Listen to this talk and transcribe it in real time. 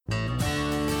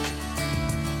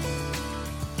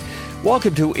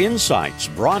Welcome to Insights,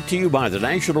 brought to you by the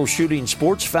National Shooting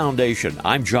Sports Foundation.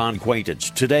 I'm John Quaintance.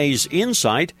 Today's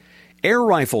Insight, air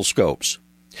rifle scopes.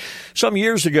 Some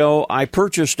years ago, I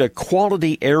purchased a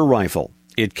quality air rifle.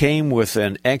 It came with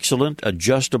an excellent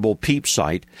adjustable peep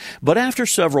sight, but after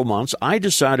several months, I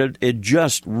decided it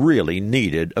just really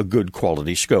needed a good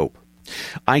quality scope.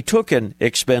 I took an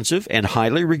expensive and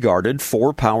highly regarded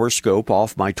 4-power scope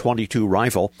off my .22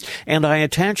 rifle, and I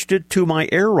attached it to my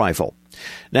air rifle.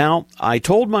 Now, I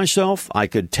told myself I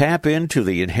could tap into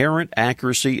the inherent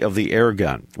accuracy of the air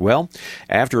gun. Well,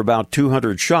 after about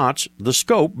 200 shots, the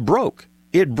scope broke.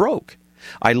 It broke.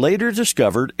 I later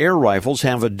discovered air rifles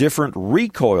have a different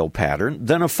recoil pattern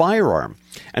than a firearm.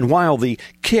 And while the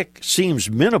kick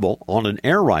seems minimal on an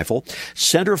air rifle,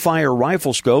 centerfire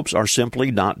rifle scopes are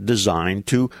simply not designed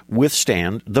to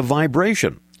withstand the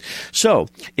vibration. So,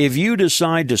 if you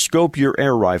decide to scope your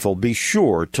air rifle, be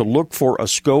sure to look for a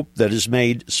scope that is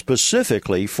made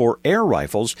specifically for air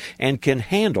rifles and can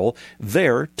handle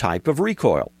their type of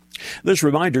recoil. This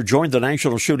reminder joined the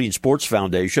National Shooting Sports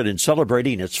Foundation in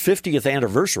celebrating its 50th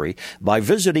anniversary by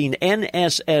visiting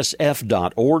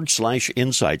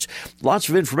nssf.org/insights. Lots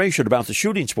of information about the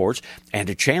shooting sports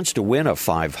and a chance to win a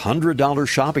 $500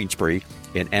 shopping spree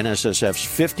in NSSF's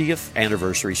 50th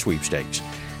anniversary sweepstakes.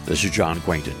 This is John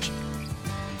Quaintance.